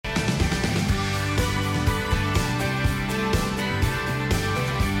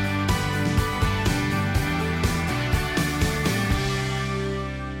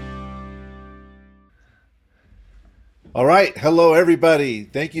All right. Hello, everybody.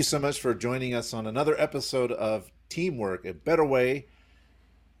 Thank you so much for joining us on another episode of Teamwork, a Better Way.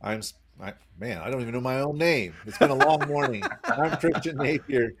 I'm, s- man, I don't even know my own name. It's been a long morning. I'm Christian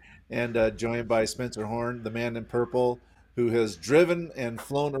Napier and joined by Spencer Horn, the man in purple, who has driven and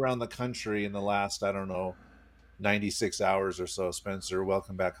flown around the country in the last, I don't know, 96 hours or so. Spencer,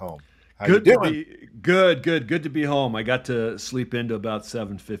 welcome back home. How you Good to doing? be good to be home. I got to sleep into about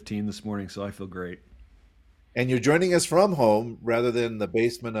 7:15 this morning, so I feel great. And you're joining us from home rather than the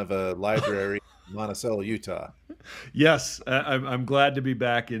basement of a library in Monticello, Utah. Yes, I'm glad to be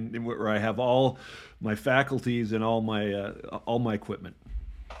back in where I have all my faculties and all my equipment.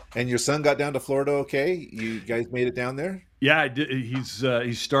 And your son got down to Florida okay? You guys made it down there? Yeah,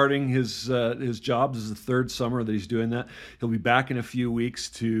 he's starting his job. This is the third summer that he's doing that. He'll be back in a few weeks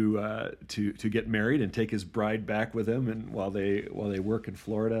to get married and take his bride back with him, and while they work in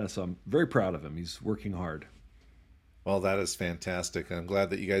Florida. So I'm very proud of him. He's working hard. Well, that is fantastic. I'm glad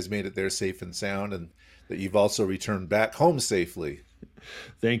that you guys made it there safe and sound and that you've also returned back home safely.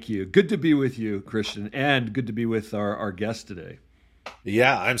 Thank you. Good to be with you, Christian, and good to be with our guest today.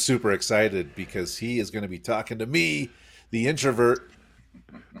 Yeah, I'm super excited because he is going to be talking to me, the introvert.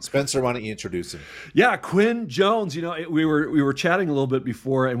 Spencer, why don't you introduce him? Yeah, Quinn Jones. We were chatting a little bit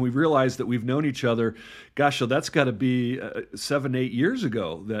before, and we realized that we've known each other. Gosh, so that's got to be 7, 8 years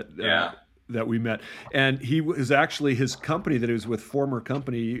ago Yeah. that we met. And he was actually his company that he was with, former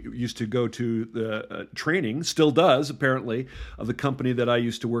company, used to go to the training, still does apparently, of the company that I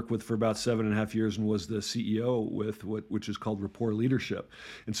used to work with for about 7.5 years and was the CEO with, which is called Rapport Leadership.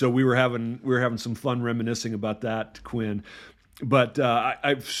 And so we were having some fun reminiscing about that, Quinn. But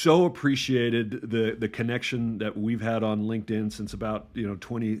I've so appreciated the connection that we've had on LinkedIn since about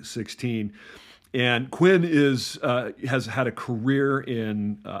 2016. And Quinn has had a career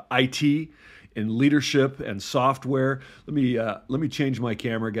in IT, in leadership and software. Let me change my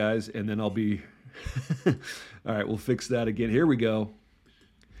camera, guys, and then I'll be. All right, we'll fix that again. Here we go.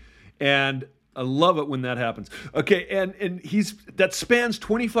 And I love it when that happens. Okay, and he's that spans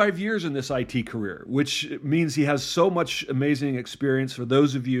 25 years in this IT career, which means he has so much amazing experience. For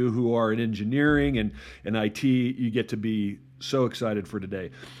those of you who are in engineering and IT, you get to be so excited for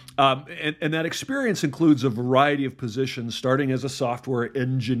today. And that experience includes a variety of positions, starting as a software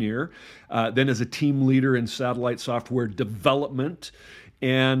engineer, then as a team leader in satellite software development,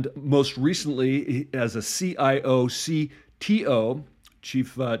 and most recently as a CIO, CTO,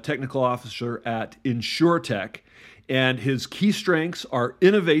 Chief Technical Officer at InsureTech. And his key strengths are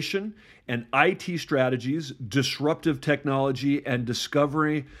innovation and IT strategies, disruptive technology and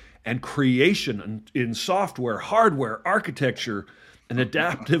discovery and creation in software, hardware, architecture, and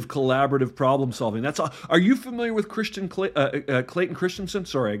adaptive collaborative problem solving. That's all. Are you familiar with Clayton Christensen?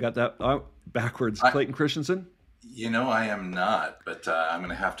 Sorry, I got that backwards. I, Clayton Christensen? I am not, but I'm going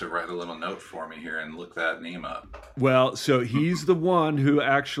to have to write a little note for me here and look that name up. Well, so he's the one who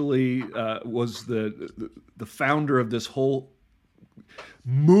actually was the founder of this whole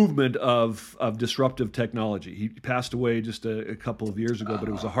movement of disruptive technology. He passed away just a couple of years ago, but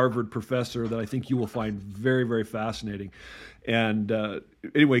it was a Harvard professor that I think you will find very, very fascinating. And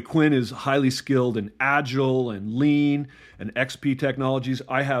anyway, Quinn is highly skilled in agile and lean and XP technologies.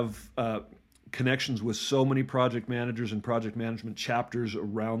 I have connections with so many project managers and project management chapters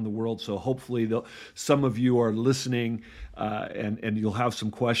around the world. So hopefully, some of you are listening, and you'll have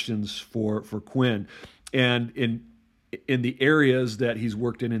some questions for Quinn. And in the areas that he's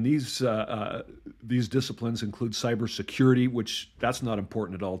worked in these disciplines include cybersecurity, which that's not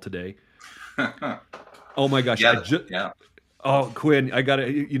important at all today. Oh my gosh, Yeah, yeah. oh, Quinn, I got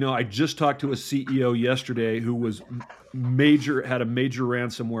to, I just talked to a CEO yesterday who was had a major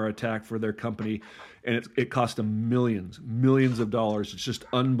ransomware attack for their company, and it cost them millions of dollars. It's just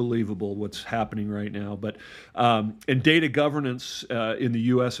unbelievable what's happening right now. But and data governance in the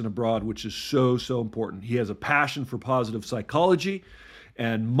U.S. and abroad, which is so important. He has a passion for positive psychology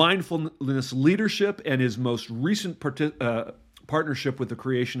and mindfulness leadership, and his most recent partnership with the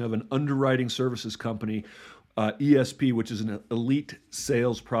creation of an underwriting services company, ESP, which is an elite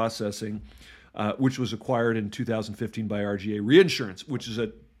sales processing, which was acquired in 2015 by RGA Reinsurance, which is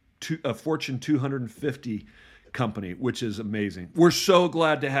a Fortune 250 company, which is amazing. We're so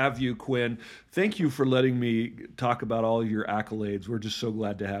glad to have you, Quinn. Thank you for letting me talk about all your accolades. We're just so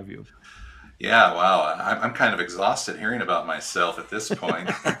glad to have you. Yeah, wow. I'm kind of exhausted hearing about myself at this point.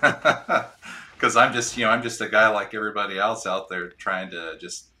 Because I'm just a guy like everybody else out there trying to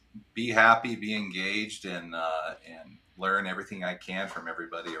just be happy, be engaged, and learn everything I can from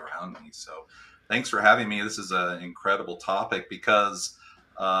everybody around me. So thanks for having me. This is an incredible topic because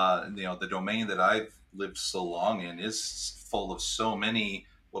the domain that I've lived so long in is full of so many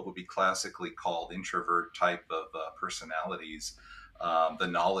what would be classically called introvert type of personalities. The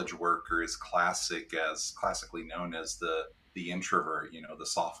knowledge worker is classically known as the introvert, the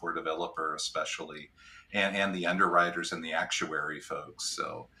software developer especially, and the underwriters and the actuary folks.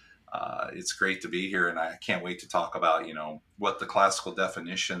 So it's great to be here, and I can't wait to talk about what the classical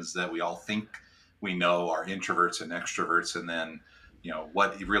definitions that we all think we know are introverts and extroverts, and then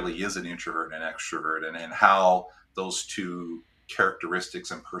what really is an introvert and extrovert, and how those two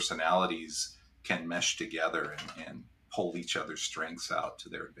characteristics and personalities can mesh together and pull each other's strengths out to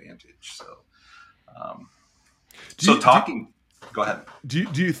their advantage. So, go ahead. Do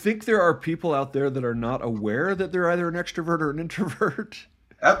you think there are people out there that are not aware that they're either an extrovert or an introvert?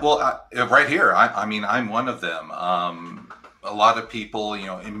 Right here, I mean, I'm one of them. A lot of people,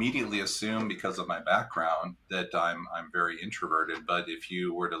 immediately assume because of my background that I'm very introverted. But if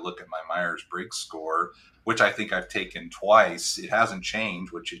you were to look at my Myers-Briggs score, which I think I've taken twice, it hasn't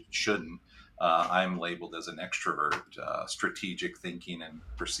changed, which it shouldn't. I'm labeled as an extrovert, strategic thinking and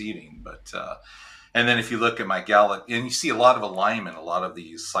perceiving. But and then if you look at my Gallup, and you see a lot of alignment, a lot of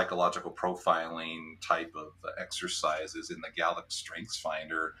these psychological profiling type of exercises in the Gallup Strengths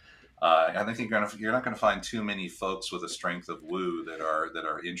Finder. And I think you're not going to find too many folks with a strength of woo that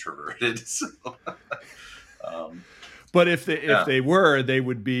are introverted. So, but if they were, they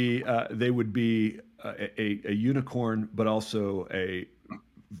would be a unicorn, but also a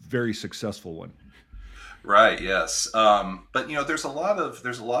very successful one. Right. Yes. But there's a lot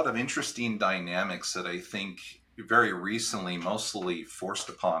of interesting dynamics that I think very recently, mostly forced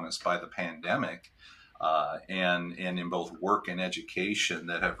upon us by the pandemic. And in both work and education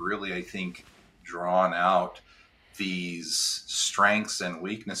that have really, I think, drawn out these strengths and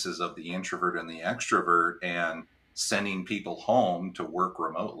weaknesses of the introvert and the extrovert, and sending people home to work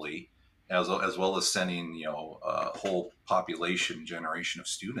remotely, as well as sending a whole population generation of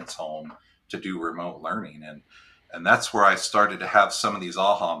students home to do remote learning. And that's where I started to have some of these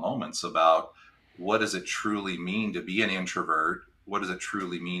aha moments about what does it truly mean to be an introvert, what does it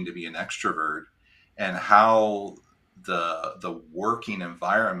truly mean to be an extrovert, and how the working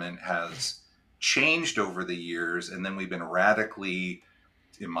environment has changed over the years. And then we've been radically,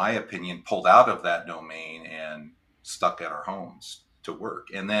 in my opinion, pulled out of that domain and stuck at our homes to work.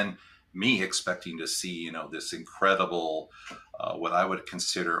 And then me expecting to see, this incredible, what I would have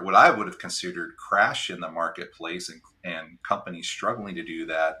considered crash in the marketplace, and companies struggling to do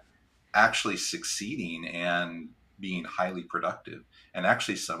that, actually succeeding and being highly productive, and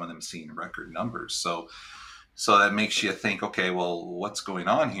actually some of them seeing record numbers. So that makes you think, okay, well, what's going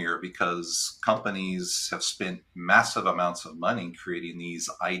on here? Because companies have spent massive amounts of money creating these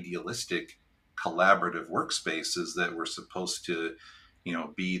idealistic collaborative workspaces that were supposed to,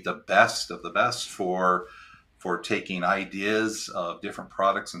 be the best of the best for taking ideas of different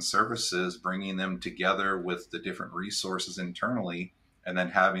products and services, bringing them together with the different resources internally, and then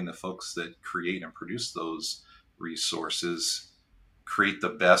having the folks that create and produce those resources create the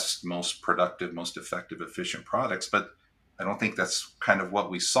best, most productive, most effective, efficient products. But I don't think that's kind of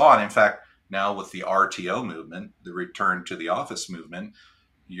what we saw. And in fact, now with the RTO movement, the return to the office movement,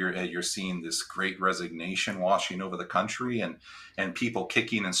 you're seeing this great resignation washing over the country, and people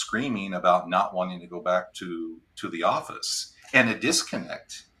kicking and screaming about not wanting to go back to the office, and a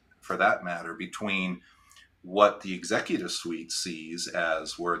disconnect, for that matter, between what the executive suite sees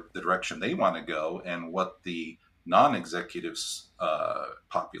as where the direction they want to go, and what the non-executive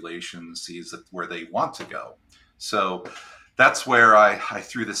population sees that where they want to go. So that's where I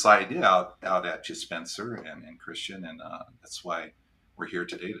threw this idea out at you, Spencer and Christian, and that's why we're here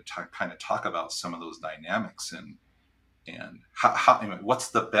today to kind of talk about some of those dynamics and how what's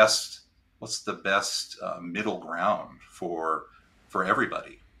the best middle ground for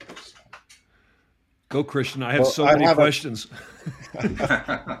everybody. Go, Christian. I have so many questions.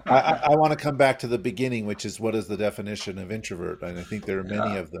 I want to come back to the beginning, which is, what is the definition of introvert? And I think there are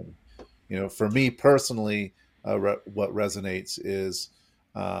many of them. For me personally, what resonates is,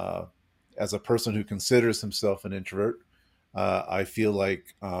 as a person who considers himself an introvert, I feel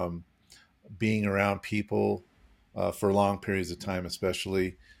like being around people for long periods of time,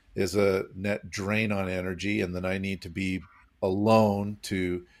 especially, is a net drain on energy, and then I need to be alone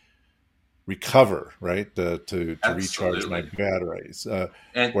to recover, right? To recharge my batteries.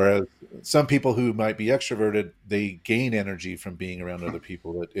 Whereas some people who might be extroverted, they gain energy from being around other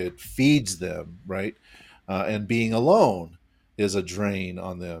people. It feeds them, right? And being alone is a drain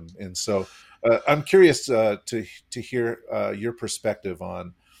on them. And so I'm curious to hear your perspective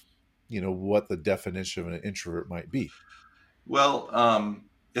on, what the definition of an introvert might be. Well,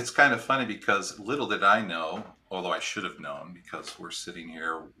 It's kind of funny because little did I know, although I should have known, because we're sitting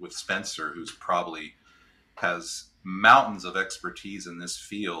here with Spencer, who's probably has mountains of expertise in this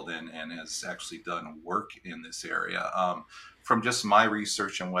field and has actually done work in this area. From just my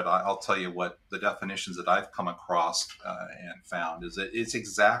research and I'll tell you what the definitions that I've come across and found is that it's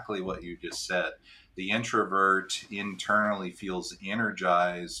exactly what you just said. The introvert internally feels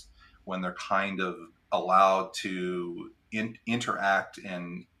energized when they're kind of allowed to interact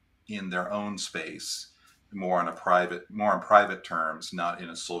in their own space, more in private terms, not in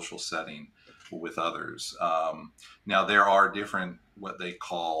a social setting with others. Now there are different what they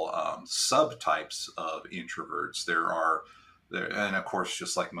call subtypes of introverts. And of course,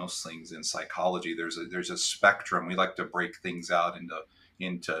 just like most things in psychology, there's a spectrum. We like to break things out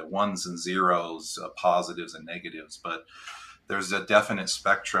into ones and zeros, positives and negatives, but there's a definite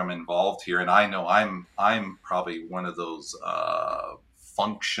spectrum involved here. And I know I'm probably one of those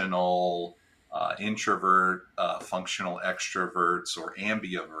functional introvert, functional extroverts, or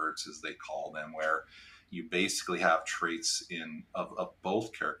ambiverts, as they call them, where you basically have traits of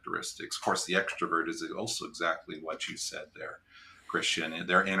both characteristics. Of course, the extrovert is also exactly what you said there, Christian.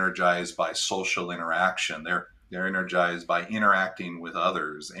 They're energized by social interaction. They're energized by interacting with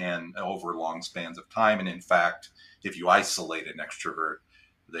others and over long spans of time. And in fact, if you isolate an extrovert,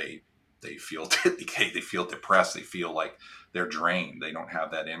 they feel they feel depressed. They feel like they're drained. They don't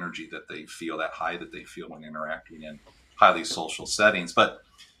have that energy that they feel, that high that they feel when interacting in highly social settings. But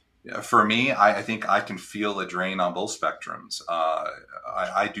for me, I think I can feel a drain on both spectrums.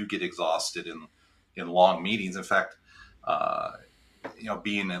 I do get exhausted in long meetings. In fact,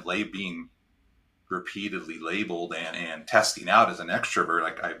 being repeatedly labeled and testing out as an extrovert,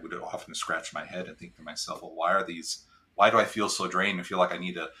 like I would often scratch my head and think to myself, well, why do I feel so drained and feel like I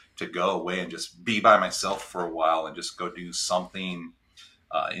need to go away and just be by myself for a while and just go do something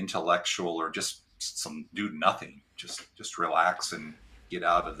intellectual or just do nothing, just relax and get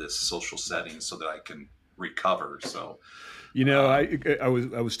out of this social setting so that I can recover. So, I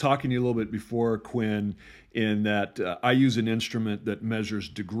was talking to you a little bit before, Quinn, in that I use an instrument that measures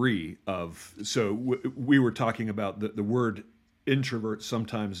degree of. So we were talking about the word introvert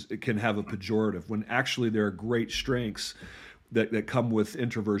sometimes it can have a pejorative when actually there are great strengths that come with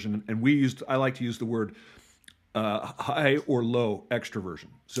introversion. And I like to use the word high or low extroversion.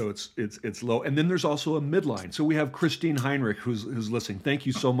 So it's low. And then there's also a midline. So we have Christine Heinrich who's listening. Thank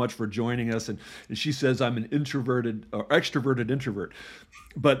you so much for joining us. And she says I'm an introverted or extroverted introvert.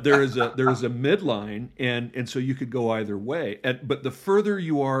 But there is a midline, and so you could go either way. But the further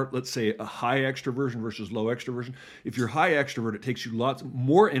you are, let's say a high extroversion versus low extroversion, if you're high extrovert, it takes you lots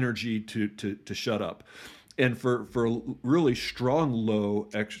more energy to shut up. And for a really strong low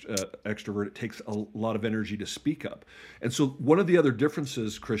extrovert, it takes a lot of energy to speak up. And so one of the other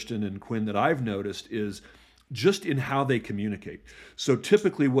differences, Christian and Quinn, that I've noticed is just in how they communicate. So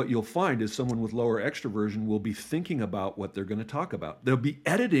typically what you'll find is someone with lower extroversion will be thinking about what they're going to talk about. They'll be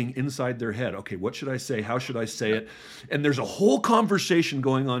editing inside their head. Okay, what should I say? How should I say it? And there's a whole conversation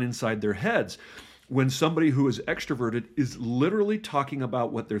going on inside their heads. When somebody who is extroverted is literally talking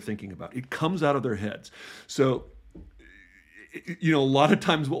about what they're thinking about. It comes out of their heads. So, a lot of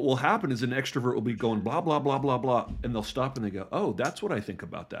times what will happen is an extrovert will be going blah, blah, blah, blah, blah, and they'll stop and they go, oh, that's what I think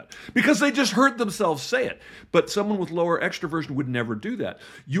about that. Because they just heard themselves say it. But someone with lower extroversion would never do that.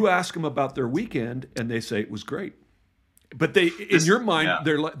 You ask them about their weekend and they say it was great. But they're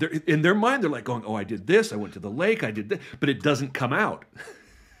like going, oh, I did this, I went to the lake, I did this, but it doesn't come out.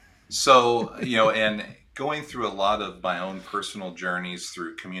 So, and going through a lot of my own personal journeys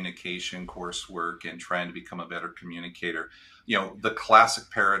through communication coursework and trying to become a better communicator, the classic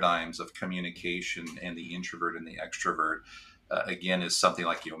paradigms of communication and the introvert and the extrovert, again, is something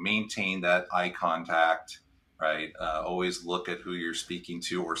like, maintain that eye contact, right? Always look at who you're speaking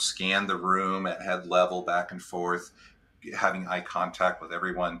to or scan the room at head level back and forth, having eye contact with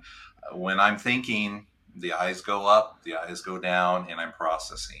everyone. When I'm thinking, the eyes go up, the eyes go down, and I'm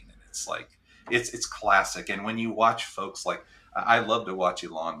processing. It's like, it's classic. And when you watch folks like, I love to watch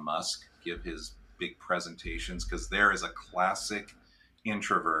Elon Musk give his big presentations because there is a classic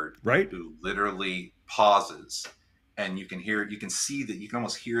introvert, right, who literally pauses and you can see that you can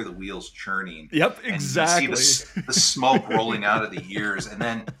almost hear the wheels churning. Yep, exactly. You see the smoke rolling out of the ears, and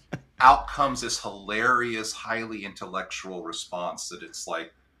then out comes this hilarious, highly intellectual response that it's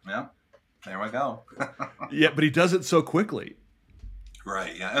like, yeah, there we go. Yeah, but he does it so quickly.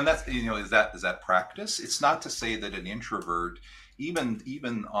 Right. Yeah. And that's, is that practice? It's not to say that an introvert,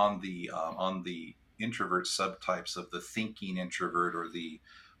 even on the introvert subtypes of the thinking introvert or the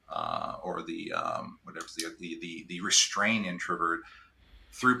restrained introvert,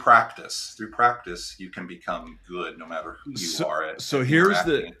 Through practice, you can become good no matter who you are at. So at here's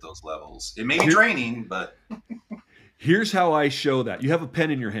interacting at those levels. It may be draining, but here's how I show that. You have a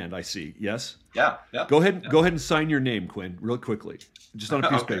pen in your hand, I see. Yes? yeah. Go ahead and sign your name, Quinn, real quickly. Just on a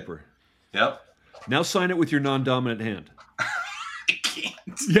piece of paper. Yep. Now sign it with your non-dominant hand. I can't.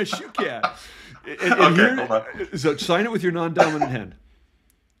 Yes, you can. Okay, hold on. So sign it with your non-dominant hand.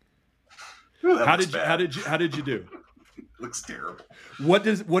 Ooh, How did you do? Looks terrible. What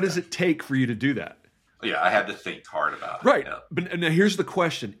does it take for you to do that? Yeah, I had to think hard about it. Right. Yeah. But now here's the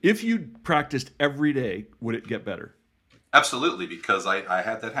question. If you practiced every day, would it get better? Absolutely, because I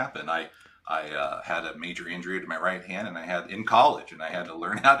had that happen. I had a major injury to my right hand, and I had in college, and I had to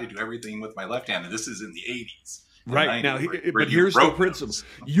learn how to do everything with my left hand. And this is in the 80s. Right. Now, but here's the principle.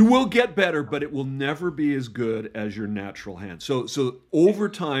 You will get better, but it will never be as good as your natural hand. So over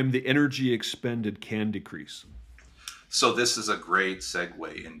time, the energy expended can decrease. So this is a great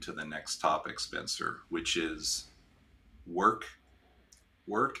segue into the next topic, Spencer, which is work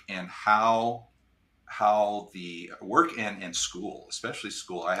and how the work and school, especially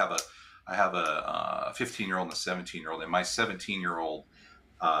school. I have a 15-year-old and a 17-year-old, and my 17-year-old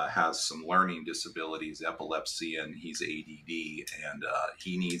has some learning disabilities, epilepsy, and he's ADD, and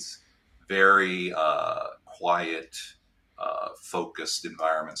he needs very quiet, focused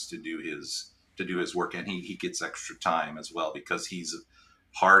environments to do his work, and he gets extra time as well because he's a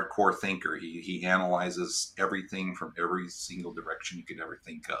hardcore thinker. He analyzes everything from every single direction you could ever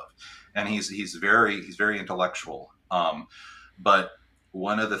think of, and he's very intellectual. But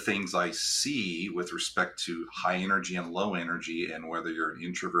one of the things I see with respect to high energy and low energy, and whether you're an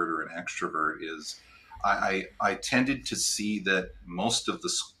introvert or an extrovert, is I tended to see that most of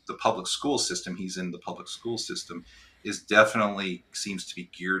the public school system, he's in the public school system, is definitely seems to be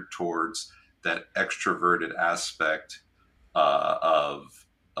geared towards that extroverted aspect of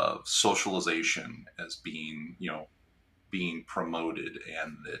socialization as being promoted,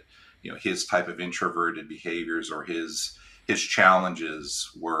 and that his type of introverted behaviors or his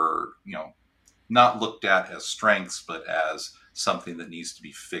challenges were not looked at as strengths, but as something that needs to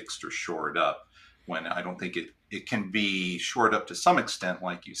be fixed or shored up, when I don't think it can be shored up to some extent,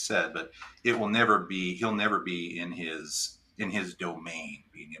 like you said, but he'll never be in his domain,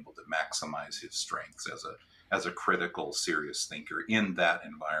 being able to maximize his strengths as a critical, serious thinker in that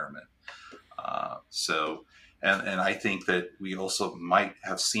environment. And I think that we also might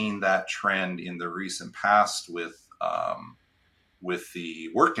have seen that trend in the recent past with the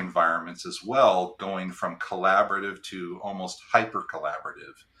work environments as well, going from collaborative to almost hyper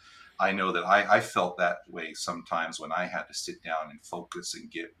collaborative. I know that I felt that way sometimes when I had to sit down and focus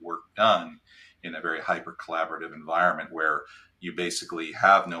and get work done in a very hyper collaborative environment where you basically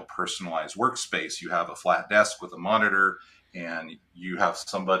have no personalized workspace. You have a flat desk with a monitor, and you have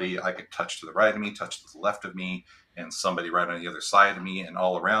somebody I could touch to the right of me, touch to the left of me, and somebody right on the other side of me and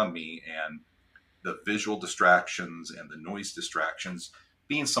all around me. And the visual distractions and the noise distractions,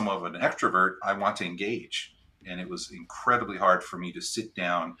 being somewhat of an extrovert, I want to engage. And it was incredibly hard for me to sit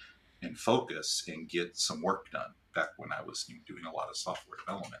down and focus and get some work done back when I was doing a lot of software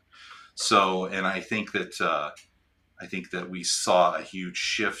development. So, and I think that we saw a huge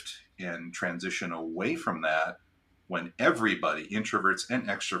shift and transition away from that when everybody, introverts and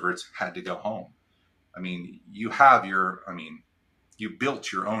extroverts, had to go home. I mean, you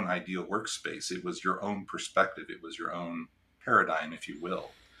built your own ideal workspace. It was your own perspective. It was your own paradigm, if you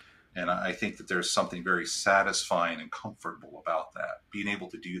will. And I think that there's something very satisfying and comfortable about that, being able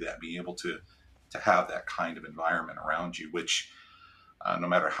to do that, being able to have that kind of environment around you, which no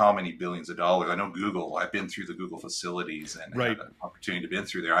matter how many billions of dollars, I know Google, I've been through the Google facilities and right. had an opportunity to be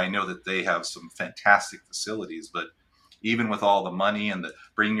through there. I know that they have some fantastic facilities, but even with all the money and the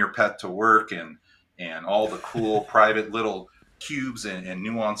bring your pet to work and all the cool private little cubes and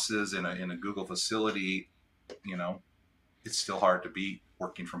nuances in a Google facility, it's still hard to beat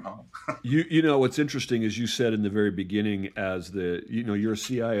working from home. What's interesting is you said in the very beginning, as you're a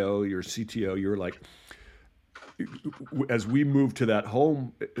CIO, you're a CTO, you're like, as we move to that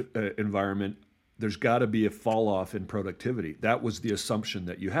home environment, there's got to be a fall off in productivity. That was the assumption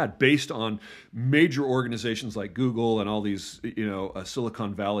that you had based on major organizations like Google and all these,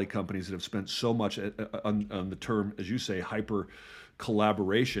 Silicon Valley companies that have spent so much on the term, as you say, hyper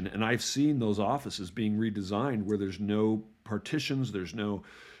collaboration. And I've seen those offices being redesigned where there's no partitions, there's no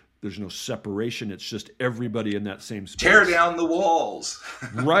separation. It's just everybody in that same space. Tear down the walls.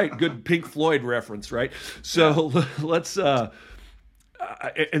 Right. Good Pink Floyd reference, right? So let's,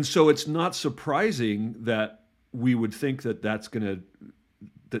 and so it's not surprising that we would think that that's going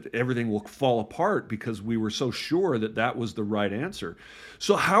to that everything will fall apart because we were so sure that that was the right answer.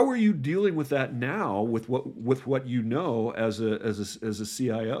 So how are you dealing with that now with what you know as a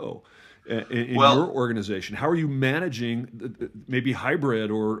CIO in your Well, organization? How are you managing maybe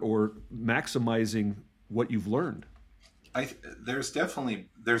hybrid or maximizing what you've learned? there's definitely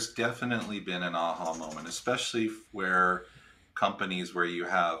been an aha moment, especially where companies where you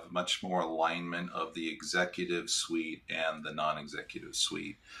have much more alignment of the executive suite and the non-executive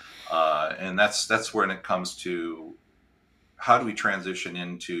suite, and that's when it comes to how do we transition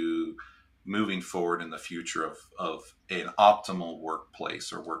into moving forward in the future of an optimal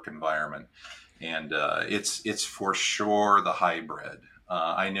workplace or work environment. And it's for sure the hybrid.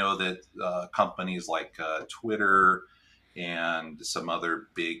 I know that companies like Twitter and some other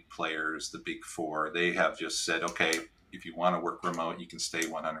big players, the big four, they have just said, okay, if you want to work remote, you can stay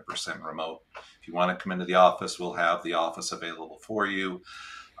 100% remote. If you want to come into the office, we'll have the office available for you.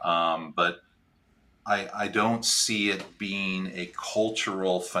 But I don't see it being a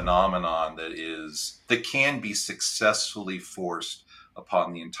cultural phenomenon that can be successfully forced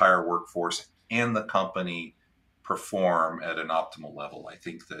upon the entire workforce and the company perform at an optimal level. I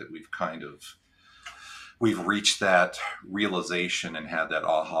think that we've reached that realization and had that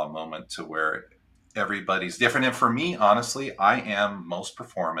aha moment to where everybody's different. And for me, honestly, I am most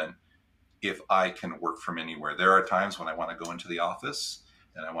performant if I can work from anywhere. There are times when I want to go into the office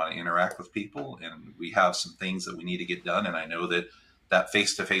and I want to interact with people, and we have some things that we need to get done. And I know that that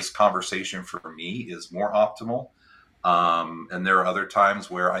face-to-face conversation for me is more optimal. And there are other times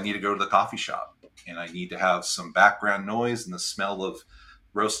where I need to go to the coffee shop and I need to have some background noise and the smell of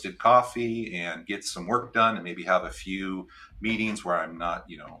roasted coffee and get some work done, and maybe have a few meetings where I'm not,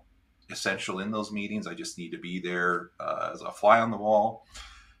 essential in those meetings. I just need to be there as a fly on the wall.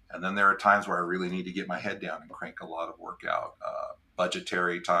 And then there are times where I really need to get my head down and crank a lot of work out.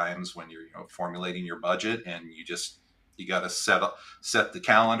 Budgetary times when you're formulating your budget, and you got to set the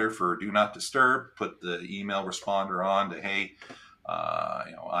calendar for do not disturb, put the email responder on to, hey,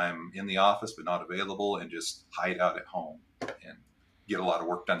 I'm in the office but not available, and just hide out at home and get a lot of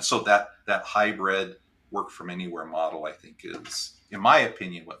work done. So that hybrid work from anywhere model, I think, is, in my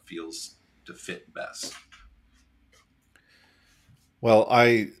opinion, what feels to fit best. Well,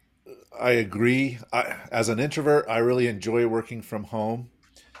 I agree. As an introvert, I really enjoy working from home,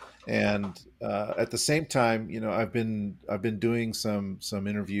 and at the same time, I've been doing some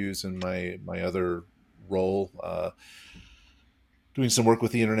interviews in my other role, doing some work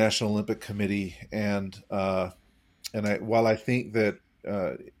with the International Olympic Committee, and while I think that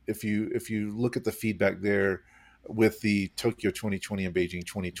if you look at the feedback there with the Tokyo 2020 and Beijing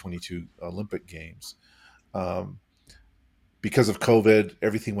 2022 Olympic Games. Because of COVID,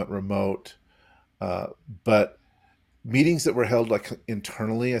 everything went remote. But meetings that were held like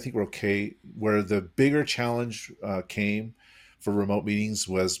internally, I think were okay. Where the bigger challenge came for remote meetings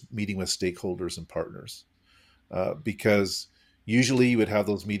was meeting with stakeholders and partners, because usually you would have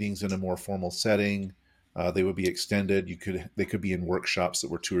those meetings in a more formal setting. They would be extended. They could be in workshops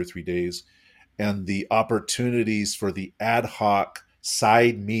that were 2 or 3 days, and the opportunities for the ad hoc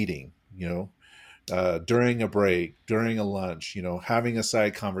side meeting, during a break, during a lunch, having a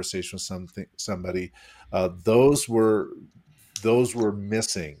side conversation with somebody, those were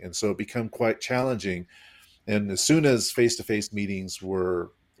missing, and so it became quite challenging. And as soon as face-to-face meetings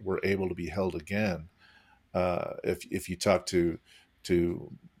were able to be held again, if you talk to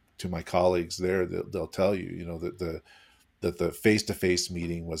my colleagues there, they'll tell you, that the face-to-face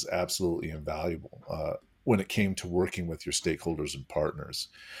meeting was absolutely invaluable when it came to working with your stakeholders and partners.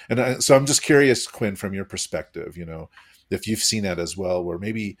 And so I'm just curious, Quinn, from your perspective, if you've seen that as well, where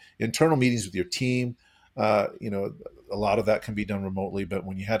maybe internal meetings with your team, a lot of that can be done remotely, but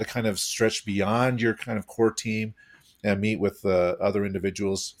when you had to kind of stretch beyond your kind of core team and meet with other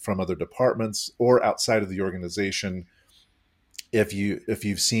individuals from other departments or outside of the organization, if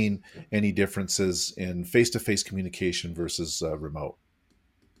you've seen any differences in face-to-face communication versus remote.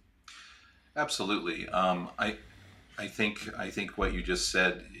 Absolutely. I think what you just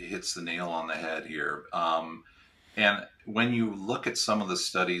said hits the nail on the head here. And when you look at some of the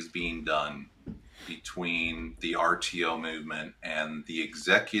studies being done between the RTO movement and the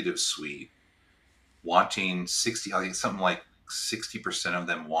executive suite wanting I think something like 60% of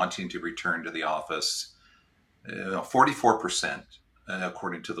them wanting to return to the office, 44%,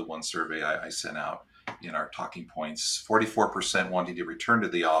 according to the one survey I sent out in our talking points, 44% wanting to return to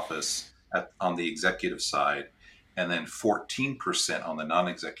the office on the executive side, and then 14% on the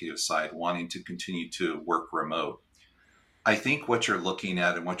non-executive side wanting to continue to work remote. I think what you're looking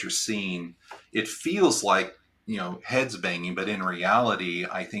at and what you're seeing, it feels like heads banging, but in reality,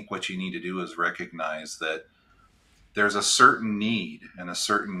 I think what you need to do is recognize that there's a certain need and a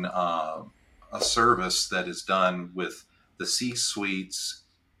certain a service that is done with the C-suites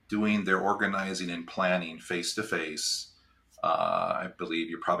doing their organizing and planning face to face. I believe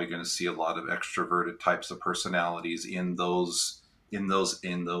you're probably going to see a lot of extroverted types of personalities in those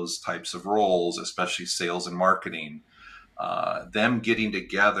types of roles, especially sales and marketing. Them getting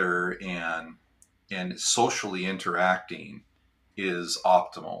together and socially interacting is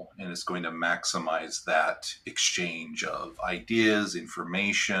optimal, and it's going to maximize that exchange of ideas,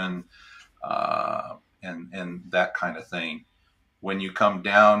 information, and that kind of thing. When you come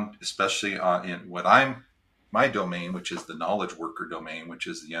down, especially in my domain, which is the knowledge worker domain, which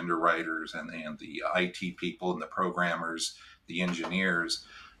is the underwriters and the IT people and the programmers, the engineers,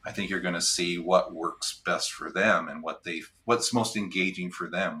 I think you're going to see what works best for them and what's most engaging for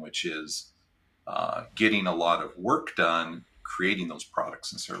them, which is getting a lot of work done, creating those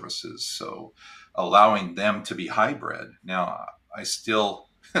products and services. So allowing them to be hybrid. Now, I still,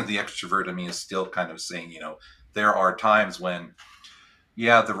 the extrovert in me is still kind of saying, there are times when,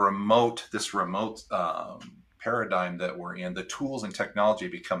 yeah, this remote paradigm that we're in, the tools and technology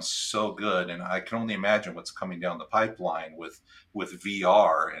becomes so good. And I can only imagine what's coming down the pipeline with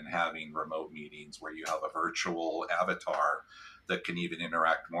VR and having remote meetings where you have a virtual avatar that can even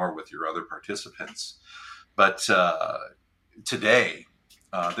interact more with your other participants. But today,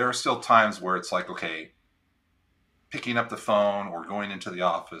 there are still times where it's like, okay, picking up the phone or going into the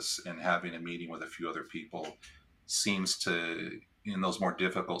office and having a meeting with a few other people seems to, in those more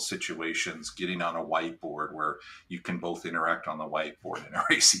difficult situations, getting on a whiteboard where you can both interact on the whiteboard and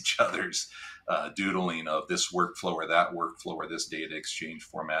erase each other's doodling of this workflow or that workflow or this data exchange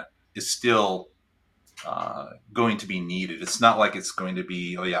format is still going to be needed. It's not like it's going to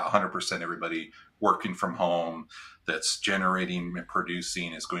be, 100% everybody working from home that's generating and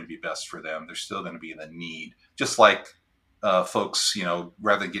producing is going to be best for them. There's still going to be the need, just like folks,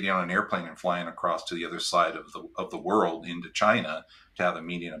 rather than getting on an airplane and flying across to the other side of the world into China to have a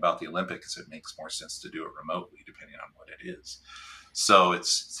meeting about the Olympics, it makes more sense to do it remotely, depending on what it is. So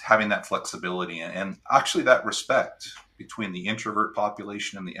it's having that flexibility and actually that respect between the introvert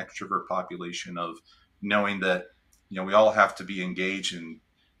population and the extrovert population of knowing that, we all have to be engaged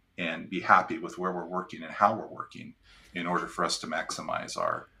and be happy with where we're working and how we're working in order for us to maximize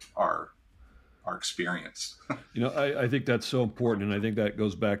our experience. I think that's so important, and I think that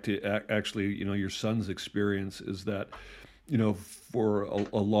goes back to actually, your son's experience is that, for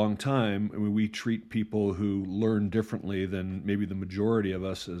a long time, I mean, we treat people who learn differently than maybe the majority of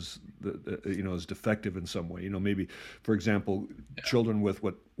us as as defective in some way. Maybe, for example, children with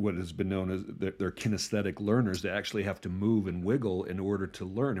what has been known as they're kinesthetic learners. They actually have to move and wiggle in order to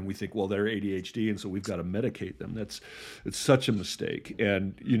learn, and we think, well, they're ADHD, and so we've got to medicate them. It's such a mistake,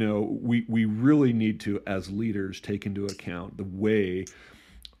 and we really need to, as leaders, take into account the way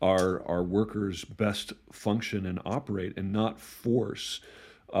our workers best function and operate, and not force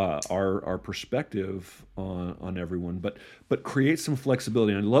our perspective on everyone, but create some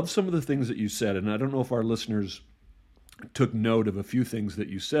flexibility. And I love some of the things that you said, and I don't know if our listeners took note of a few things that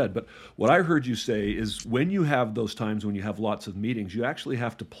you said, but what I heard you say is when you have those times when you have lots of meetings, you actually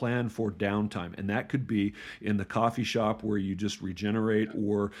have to plan for downtime. And that could be in the coffee shop where you just regenerate,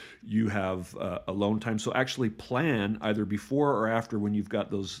 or you have alone time. So actually plan either before or after, when you've got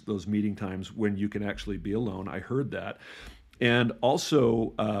those meeting times when you can actually be alone. I heard that. And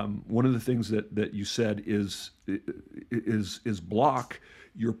also, one of the things that you said is block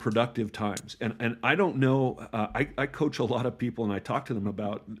your productive times. And I don't know, I coach a lot of people and I talk to them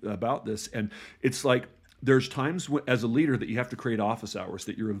about this. And it's like, there's times as a leader that you have to create office hours,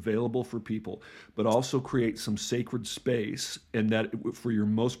 that you're available for people, but also create some sacred space, and that for your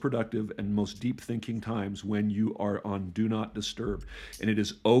most productive and most deep thinking times when you are on do not disturb. And it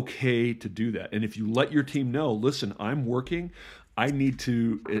is okay to do that. And if you let your team know, listen, I'm working, I need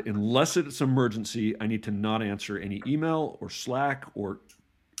to, unless it's an emergency, I need to not answer any email or Slack or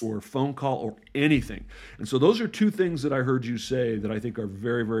phone call or anything. And so those are two things that I heard you say that I think are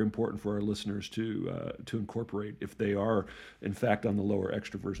very, very important for our listeners to incorporate if they are, in fact, on the lower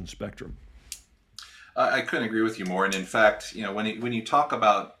extroversion spectrum. I couldn't agree with you more. And in fact, when you talk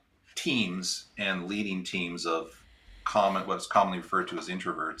about teams and leading teams of what's commonly referred to as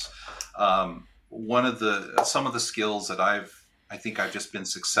introverts, some of the skills that I think I've just been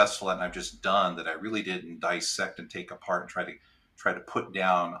successful at and I've just done that I really didn't dissect and take apart and try to put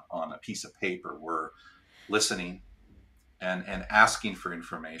down on a piece of paper were listening and asking for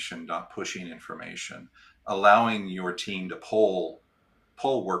information, not pushing information, allowing your team to poll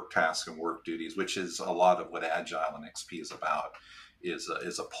pull work tasks and work duties, which is a lot of what Agile and XP is about, is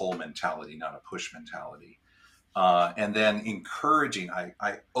a pull mentality, not a push mentality. And then encouraging,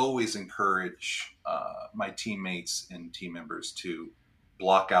 I always encourage my teammates and team members to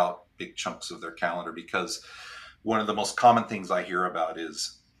block out big chunks of their calendar, because one of the most common things I hear about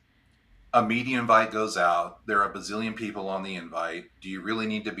is a meeting invite goes out. There are a bazillion people on the invite. Do you really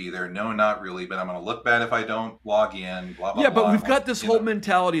need to be there? No, not really, but I'm going to look bad if I don't log in, blah, blah, yeah, blah. but we've got this whole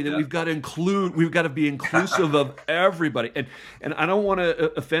mentality that we've got to be inclusive of everybody. And I don't want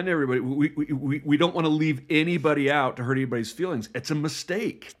to offend everybody. We don't want to leave anybody out to hurt anybody's feelings. It's a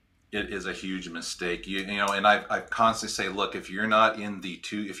mistake. It is a huge mistake. You know, and I constantly say, look, if you're not in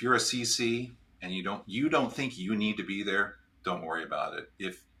if you're a CC and you don't think you need to be there, don't worry about it.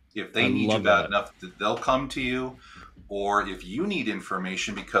 If they need you bad enough, they'll come to you. Or if you need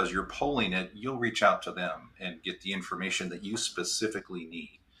information because you're polling it, you'll reach out to them and get the information that you specifically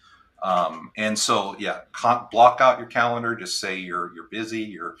need. And so, yeah, block out your calendar. Just say you're busy,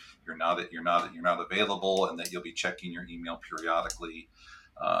 you're not available, and that you'll be checking your email periodically.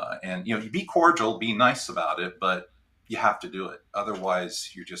 And you be cordial, be nice about it, but you have to do it.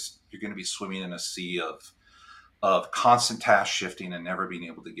 Otherwise, you're going to be swimming in a sea of constant task shifting and never being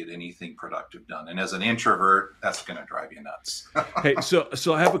able to get anything productive done. And as an introvert, that's going to drive you nuts. Hey,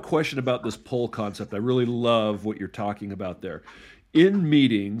 so I have a question about this poll concept. I really love what you're talking about there. In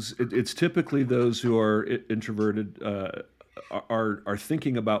meetings, it's typically those who are introverted are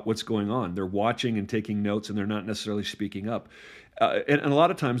thinking about what's going on. They're watching and taking notes, and they're not necessarily speaking up. And a lot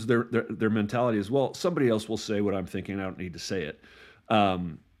of times their mentality is, well, somebody else will say what I'm thinking. I don't need to say it.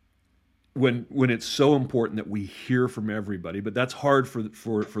 When it's so important that we hear from everybody, but that's hard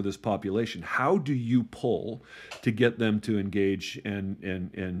for this population. How do you pull to get them to engage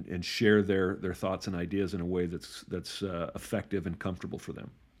and share their thoughts and ideas in a way that's effective and comfortable for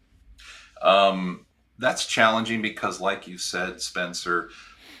them? That's challenging because, like you said, Spencer,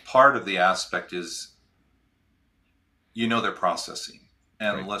 part of the aspect is they're processing,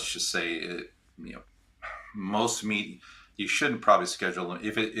 and right. Let's just say most meetings. You shouldn't probably schedule them.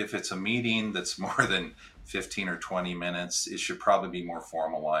 If it's a meeting that's more than 15 or 20 minutes, it should probably be more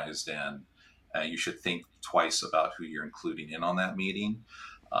formalized, and you should think twice about who you're including in on that meeting,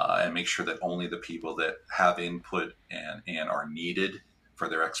 and make sure that only the people that have input and are needed for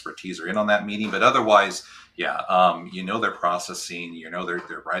their expertise are in on that meeting. But otherwise, yeah, they're processing,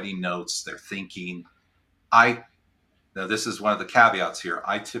 they're writing notes, they're thinking. Now, this is one of the caveats here.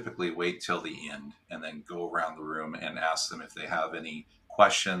 I typically wait till the end and then go around the room and ask them if they have any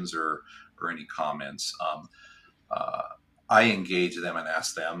questions or any comments. I engage them and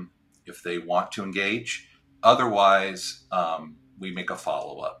ask them if they want to engage. Otherwise, we make a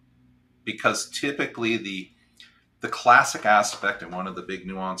follow-up. Because typically the classic aspect and one of the big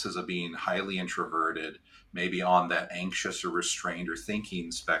nuances of being highly introverted, maybe on that anxious or restrained or thinking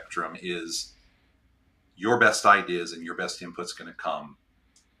spectrum, is your best ideas and your best input's going to come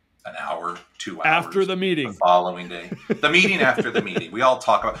an hour, 2 hours after the meeting, the following day, the meeting after the meeting. We all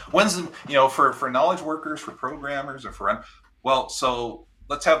talk about when's for knowledge workers, for programmers, or so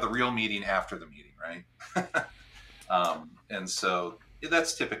let's have the real meeting after the meeting, right? And so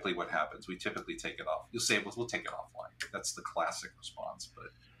that's typically what happens. We typically take it off. You'll say, well, we'll take it offline. That's the classic response.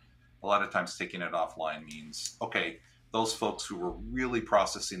 But a lot of times taking it offline means, okay, those folks who were really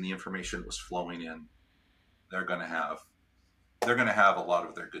processing the information that was flowing in, they're going to have a lot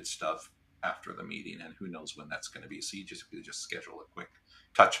of their good stuff after the meeting, and who knows when that's going to be. So you just schedule a quick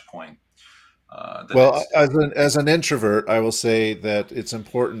touch point. Well, as an introvert, I will say that it's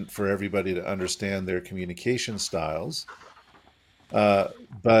important for everybody to understand their communication styles.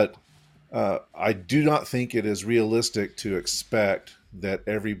 But I do not think it is realistic to expect that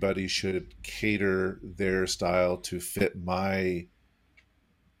everybody should cater their style to fit my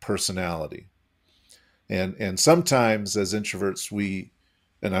personality. And sometimes as introverts,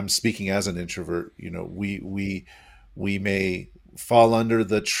 and I'm speaking as an introvert, we may fall under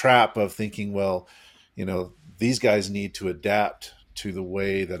the trap of thinking, well, these guys need to adapt to the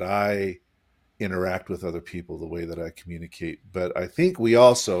way that I interact with other people, the way that I communicate. But I think we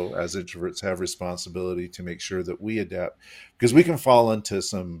also, as introverts, have responsibility to make sure that we adapt, because we can fall into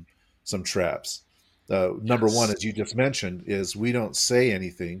some traps. Number one, as you just mentioned, is we don't say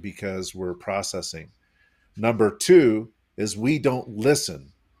anything because we're processing. Number two is we don't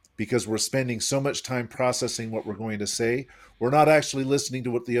listen because we're spending so much time processing what we're going to say. We're not actually listening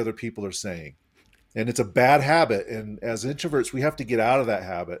to what the other people are saying. And it's a bad habit. And as introverts, we have to get out of that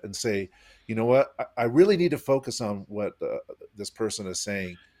habit and say, you know what, I really need to focus on what this person is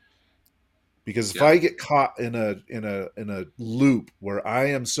saying. Because if Yeah. I get caught in a loop where I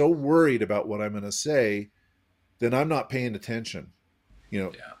am so worried about what I'm going to say, then I'm not paying attention. You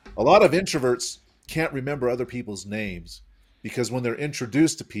know, Yeah. a lot of introverts can't remember other people's names because when they're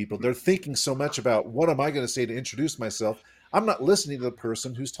introduced to people, they're thinking so much about what am I going to say to introduce myself. I'm not listening to the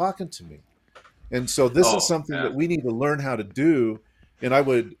person who's talking to me. And so this is Oh, something yeah. that we need to learn how to do. And I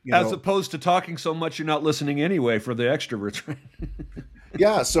would, As opposed to talking so much you're not listening anyway for the extroverts, right?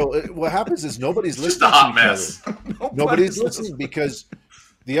 yeah. So what happens is nobody's It's just a listening to hot each mess. other. Nobody's listening because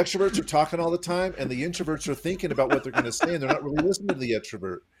the extroverts are talking all the time, and the introverts are thinking about what they're going to say, and they're not really listening to the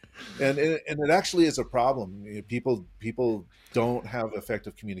extrovert. And it actually is a problem. You know, people don't have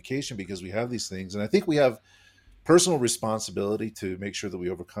effective communication because we have these things, and I think we have personal responsibility to make sure that we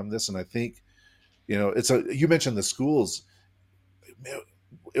overcome this. And I think, you know, you mentioned the schools.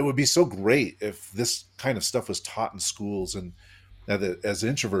 It would be so great if this kind of stuff was taught in schools, and that as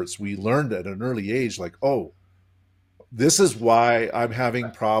introverts we learned at an early age, like, oh, this is why I'm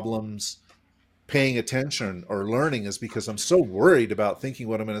having problems paying attention or learning, is because I'm so worried about thinking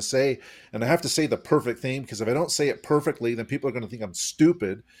what I'm going to say, and I have to say the perfect thing, because if I don't say it perfectly, then people are going to think I'm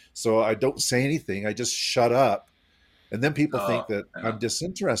stupid. So I don't say anything. I just shut up, and then people think Oh, that yeah. I'm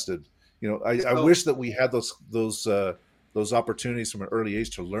disinterested. You know, I So, wish that we had those opportunities from an early age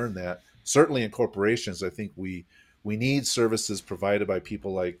to learn that. Certainly in corporations, I think we need services provided by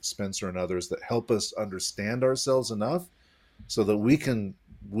people like Spencer and others that help us understand ourselves enough so that we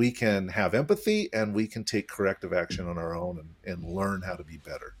can have empathy and we can take corrective action on our own and learn how to be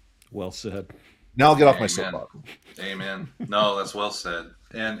better. Well said. Now I'll get off my amen. soapbox. Amen. No, that's well said.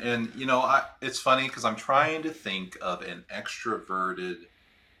 And you know, it's funny because I'm trying to think of an extroverted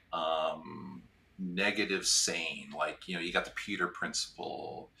negative saying, like, you know, you got the Peter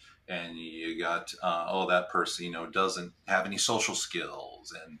principle, and you got that person, you know, doesn't have any social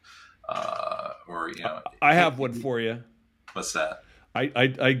skills, and or you know, I have one for you. what's that?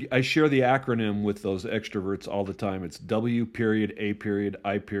 I share the acronym with those extroverts all the time. It's W period, A period,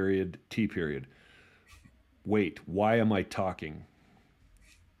 I period, T period. Wait, why am I talking?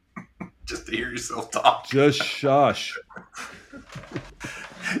 Just to hear yourself talk. Just shush.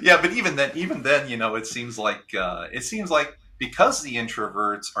 Yeah, but even then, you know, it seems like because the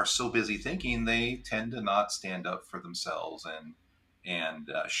introverts are so busy thinking, they tend to not stand up for themselves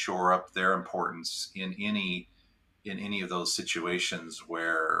and shore up their importance in any of those situations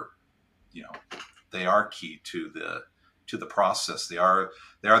where, you know, they are key to the process. They are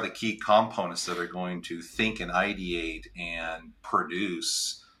the key components that are going to think and ideate and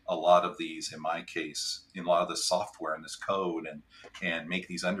produce a lot of these, in my case, in a lot of the software and this code, and make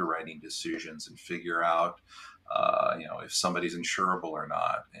these underwriting decisions and figure out, you know, if somebody's insurable or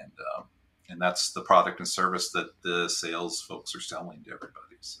not, and that's the product and service that the sales folks are selling to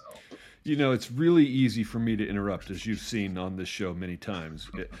everybody. So, You know, it's really easy for me to interrupt, as you've seen on this show many times.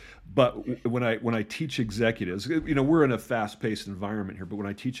 But when I teach executives, you know, we're in a fast-paced environment here. But when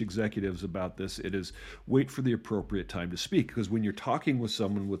I teach executives about this, it is wait for the appropriate time to speak. Because when you're talking with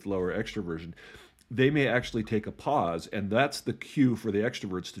someone with lower extroversion, they may actually take a pause, and that's the cue for the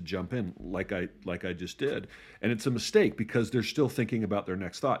extroverts to jump in, like I just did. And it's a mistake because they're still thinking about their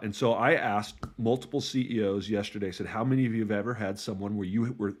next thought. And so I asked multiple CEOs yesterday, I said, how many of you have ever had someone where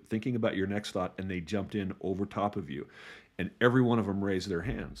you were thinking about your next thought and they jumped in over top of you? And every one of them raised their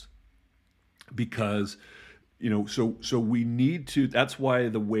hands because, you know, so we need to, that's why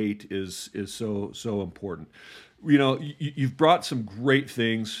the weight is so important. You know, you've brought some great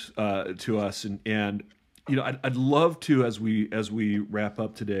things to us, and you know, I'd love to, as we wrap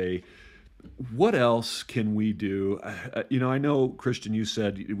up today, what else can we do? You know, I know, Christian, you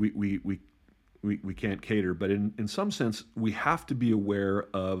said we can't cater, but in some sense, we have to be aware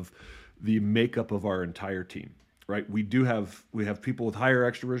of the makeup of our entire team. Right, we have people with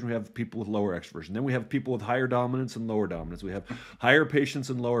higher extroversion, we have people with lower extroversion. Then we have people with higher dominance and lower dominance. We have higher patience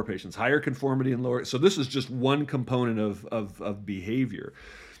and lower patience, higher conformity and lower. So this is just one component of behavior,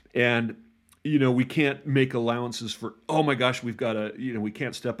 and you know, we can't make allowances for, oh my gosh, we've got to, you know, we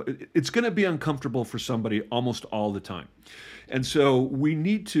can't step. It's going to be uncomfortable for somebody almost all the time, and so we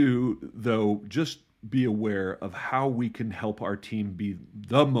need to, though, just be aware of how we can help our team be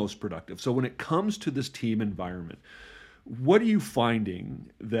the most productive. So when it comes to this team environment, what are you finding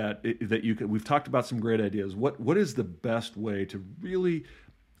that you can? We've talked about some great ideas. What is the best way to really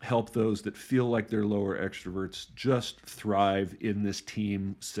help those that feel like they're lower extroverts just thrive in this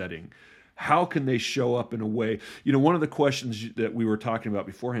team setting? How can they show up in a way? You know, one of the questions that we were talking about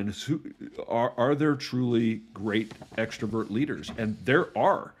beforehand is, are there truly great extrovert leaders? And there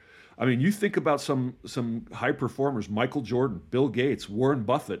are. I mean, you think about some high performers: Michael Jordan, Bill Gates, Warren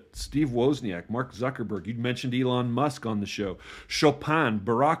Buffett, Steve Wozniak, Mark Zuckerberg. You mentioned Elon Musk on the show. Chopin,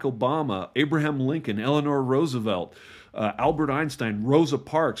 Barack Obama, Abraham Lincoln, Eleanor Roosevelt, Albert Einstein, Rosa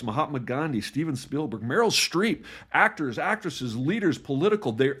Parks, Mahatma Gandhi, Steven Spielberg, Meryl Streep, actors, actresses, leaders,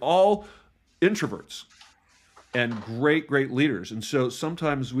 political. They're all introverts and great leaders. And so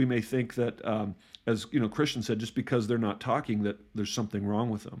sometimes we may think that, as Christian said, just because they're not talking, that there's something wrong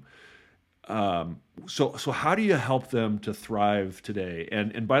with them. So how do you help them to thrive today?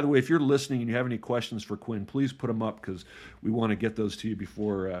 And by the way, if you're listening and you have any questions for Quinn, please put them up, because we want to get those to you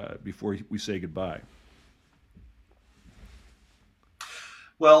before we say goodbye.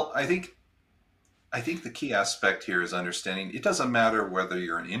 Well, I think the key aspect here is understanding it doesn't matter whether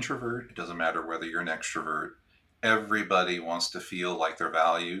you're an introvert, it doesn't matter whether you're an extrovert. Everybody wants to feel like they're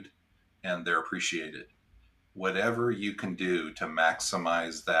valued and they're appreciated. Whatever you can do to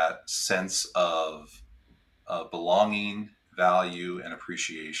maximize that sense of belonging, value, and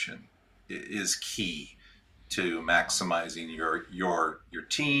appreciation is key to maximizing your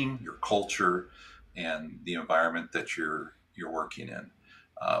team, your culture, and the environment that you're working in.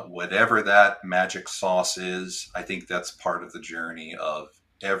 Whatever that magic sauce is, I think that's part of the journey of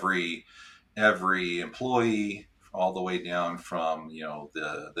every employee, all the way down from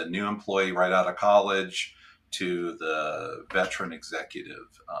the new employee right out of college to the veteran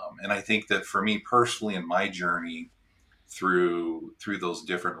executive. And I think that for me personally, in my journey through those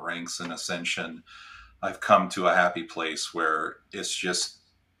different ranks and ascension, I've come to a happy place where it's just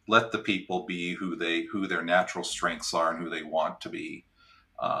let the people be who their natural strengths are and who they want to be.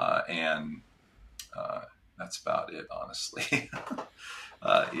 And that's about it, honestly.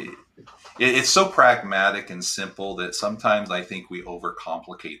 It's so pragmatic and simple that sometimes I think we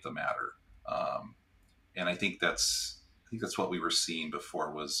overcomplicate the matter. And I think that's what we were seeing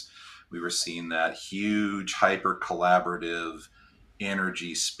before. Was we were seeing that huge hyper collaborative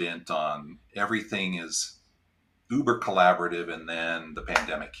energy spent on everything is uber collaborative, and then the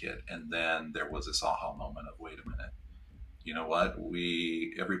pandemic hit, and then there was this aha moment of, wait a minute, you know what?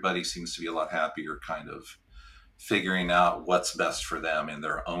 Everybody seems to be a lot happier kind of figuring out what's best for them in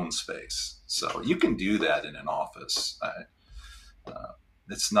their own space. So you can do that in an office.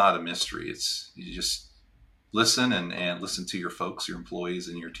 It's not a mystery. You just listen and listen to your folks, your employees,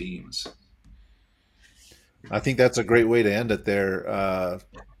 and your teams. I think that's a great way to end it there.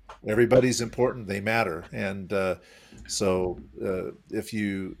 Everybody's important. They matter. And so if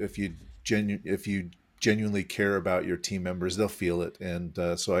you genuinely care about your team members, they'll feel it.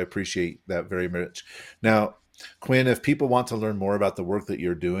 And so I appreciate that very much. Now, Quinn, if people want to learn more about the work that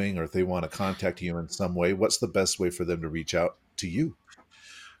you're doing, or if they want to contact you in some way, what's the best way for them to reach out to you?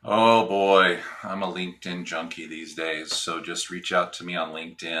 Oh boy, I'm a LinkedIn junkie these days. So just reach out to me on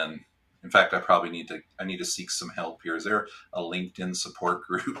LinkedIn. In fact, I need to seek some help here. Is there a LinkedIn support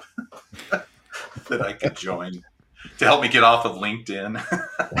group that I could join to help me get off of LinkedIn?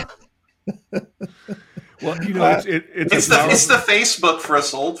 Well, it's the Facebook for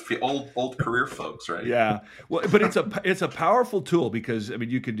us old career folks, right? Yeah. Well, but it's a powerful tool, because I mean,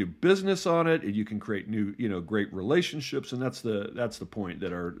 you can do business on it, and you can create new, great relationships, and that's the point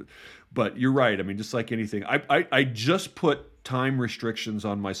but you're right. I mean, just like anything, I just put time restrictions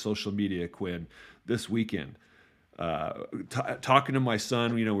on my social media, Quinn, this weekend. Talking to my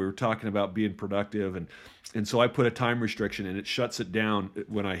son, we were talking about being productive, and so I put a time restriction, and it shuts it down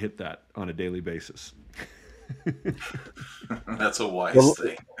when I hit that on a daily basis. That's a wise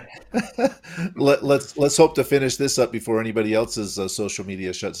thing. Let's hope to finish this up before anybody else's social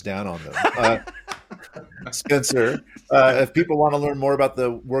media shuts down on them. Spencer, if people want to learn more about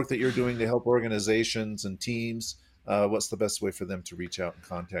the work that you're doing to help organizations and teams, what's the best way for them to reach out and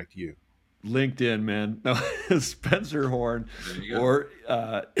contact you? LinkedIn, man. No, Spencer Horn, or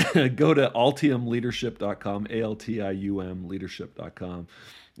go to altiumleadership.com, ALTIUM leadership.com.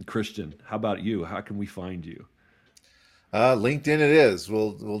 Christian, how about you? How can we find you? LinkedIn it is.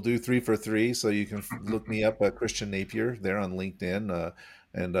 We'll do 3 for 3. So you can look me up at Christian Napier there on LinkedIn.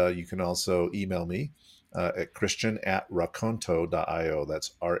 And you can also email me at christian@rakonto.io.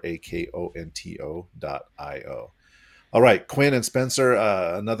 That's RAKONTO.io. All right, Quinn and Spencer,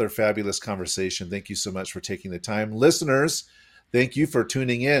 another fabulous conversation. Thank you so much for taking the time. Listeners, thank you for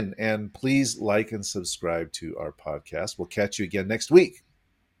tuning in, and please like and subscribe to our podcast. We'll catch you again next week.